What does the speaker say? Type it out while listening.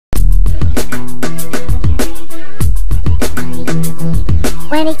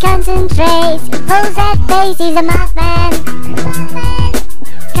concentrates, he pulls that face, he's a Moth Man.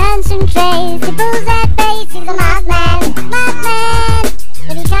 Concentrates, he pulls that face, he's a Moth Man. Moth Man.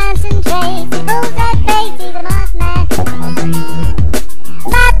 When he concentrates, he pulls that face, he's a Moth Man.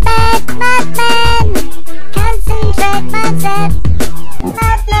 Moth Man, Moth Man. Concentrate, Moth Man.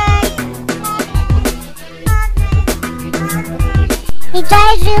 Moth Man. He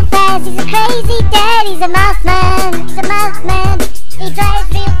drives real fast, he's a crazy dad, he's a Moth Man. He's a Moth Man. He drives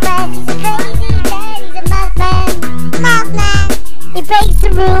real fast, he's a crazy dad, he's a Moth Man. Moth Man. He breaks the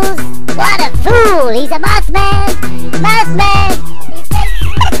rules, what a fool, he's a Moth Man. Moth Man. He breaks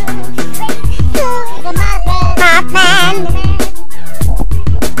the rules, he's a Moth Man. Moth Man.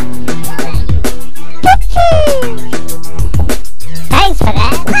 Thanks for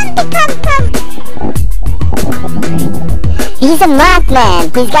that. He's a Moth Man.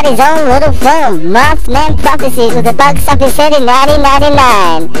 He's got his own little film, Moth Man Prophecies, with a buck stuck his head in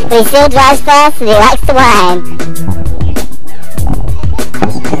 1999. But he still drives fast and he likes to whine.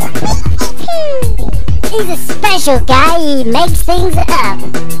 He's a special guy. He makes things up.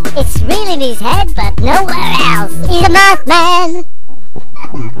 It's real in his head, but nowhere else. He's a